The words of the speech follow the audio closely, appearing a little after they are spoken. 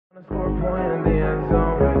Hey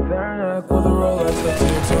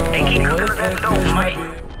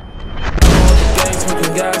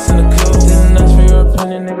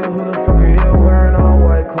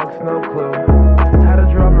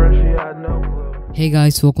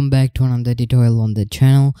guys, welcome back to another tutorial on the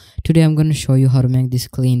channel. Today I'm going to show you how to make this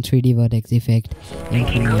clean 3D vertex effect in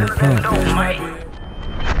Premiere Pro.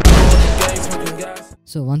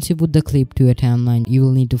 So once you put the clip to your timeline, you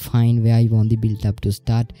will need to find where you want the build up to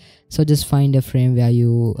start. So just find a frame where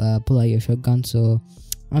you pull out your shotgun. So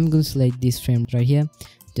I'm going to select this frame right here.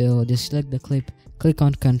 So just select the clip, click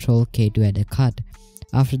on Ctrl K to add a cut.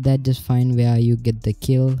 After that, just find where you get the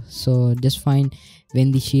kill. So just find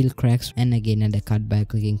when the shield cracks and again add a cut by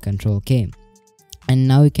clicking Ctrl K. And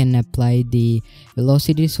now you can apply the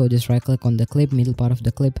velocity. So just right click on the clip, middle part of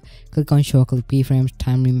the clip, click on show clip keyframes,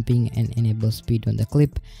 time ramping, and enable speed on the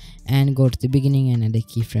clip, and go to the beginning and add a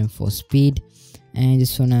keyframe for speed, and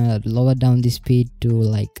just wanna lower down the speed to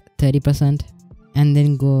like 30%, and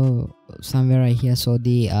then go somewhere right here. So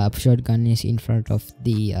the shotgun is in front of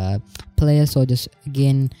the player, so just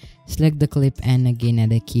again select the clip and again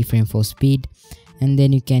add a keyframe for speed, and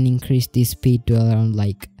then you can increase the speed to around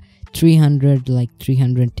like 300, like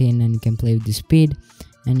 310, and you can play with the speed,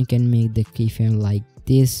 and you can make the keyframe like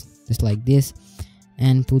this, just like this,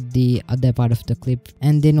 and put the other part of the clip,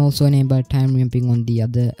 and then also enable time ramping on the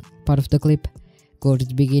other part of the clip. Go to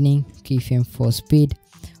the beginning, keyframe for speed,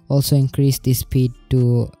 also increase the speed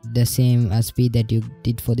to the same speed that you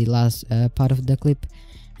did for the last part of the clip,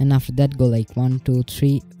 and after that go like 1, 2,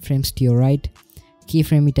 3 frames to your right,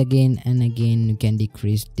 keyframe it again, and again you can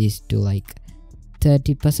decrease this to like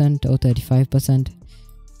 30% or 35%.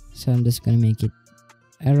 So I'm just gonna make it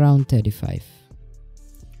around 35.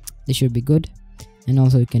 This should be good. And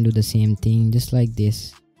also you can do the same thing just like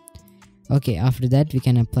this. Okay, after that we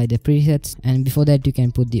can apply the presets, and before that you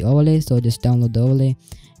can put the overlay. So just download the overlay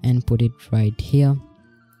and put it right here,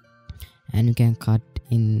 and you can cut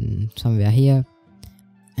in somewhere here,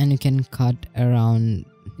 and you can cut around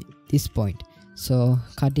this point. So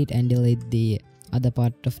cut it and delete the other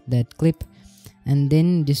part of that clip, and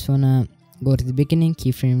then just wanna go to the beginning,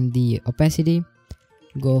 keyframe the opacity,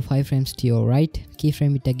 go 5 frames to your right,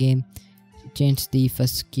 keyframe it again, change the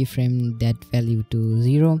first keyframe that value to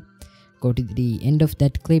 0, go to the end of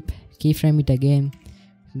that clip, keyframe it again,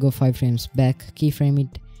 go 5 frames back, keyframe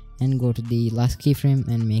it, and go to the last keyframe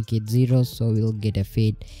and make it 0. So we'll get a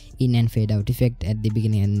fade in and fade out effect at the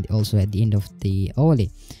beginning and also at the end of the overlay.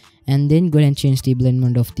 And then go ahead and change the blend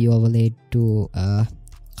mode of the overlay to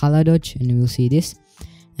color dodge, and you will see this.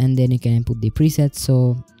 And then you can input the presets.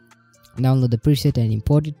 So download the preset and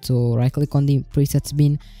import it. So right click on the presets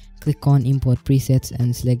bin, click on import presets,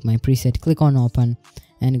 and select my preset, click on open,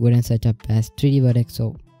 and go ahead and search up as 3D vertex,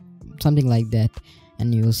 so something like that,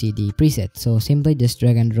 and you will see the preset. So simply just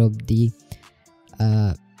drag and drop the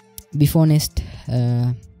before nest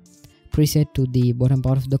preset to the bottom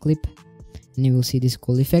part of the clip, and you will see this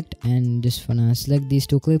cool effect. And just wanna select these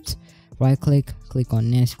two clips, right click, click on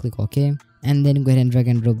nest, click OK, and then go ahead and drag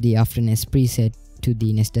and drop the after nest preset to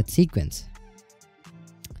the nested sequence,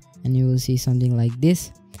 and you will see something like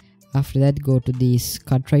this. After that, go to this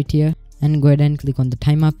cut right here and go ahead and click on the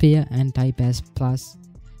time up here and type as plus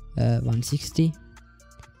 160,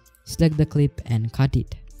 select the clip and cut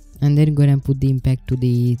it, and then go ahead and put the impact to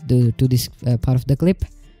this part of the clip,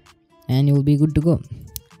 and you will be good to go.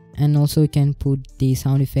 And also you can put the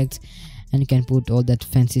sound effects, and you can put all that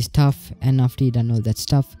fancy stuff, and after you done all that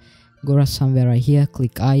stuff, go somewhere right here,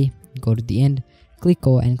 click I, go to the end, click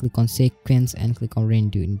O, and click on sequence, and click on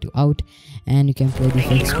render into out, and you can play the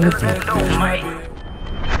effect smoothly.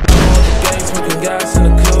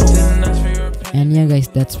 And yeah guys,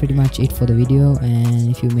 that's pretty much it for the video, and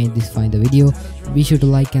if you made this far in the video, be sure to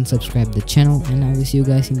like and subscribe the channel, and I will see you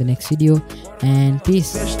guys in the next video, and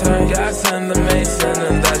peace.